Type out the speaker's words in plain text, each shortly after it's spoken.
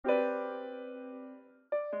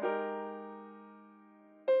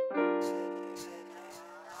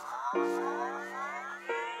You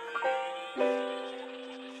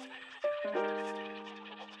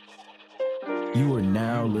are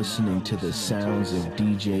now listening to the sounds of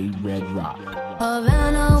DJ Red Rock.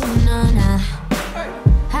 Havana, ooh, na, na.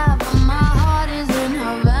 Half of my heart is in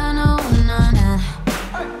Havana, ooh, na, na.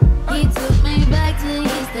 He took me back to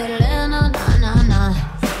East Atlanta, na, na, na.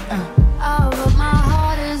 All of my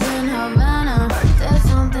heart is in Havana. There's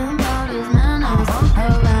something about his manners.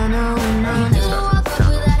 Havana, ooh, na, na. He didn't walk up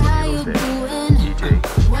with that, how you doing?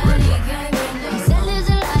 When he came in, he said there's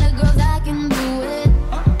a lot of girls I can do it,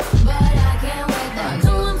 but I can't wait. I'll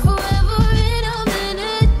do him forever in a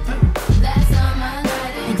minute. That's on my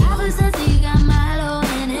night. And ever since he got Milo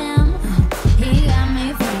in him, he got me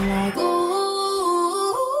feeling like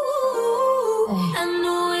ooh. I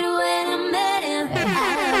knew it when I met him. I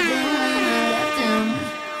loved him when I left him.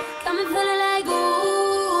 Got me feeling like ooh.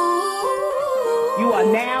 You are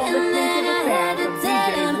now listening to the sound of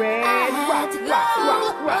DJ Red Rock,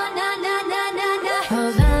 rock, rock. Na, na, na, na, na.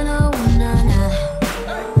 Havana, ooh, na, na.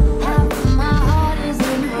 Half of my heart is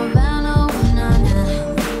in Havana, ooh, na, na.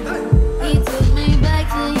 He took me back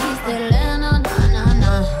to East Atlanta, na, na,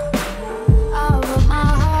 na. All of my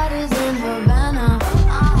heart is in Havana.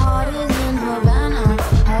 My heart is in Havana.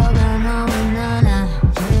 Havana, ooh, na, na.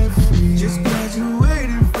 Just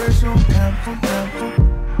graduated fresh on campus.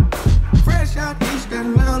 Fresh out East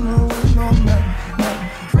Atlanta.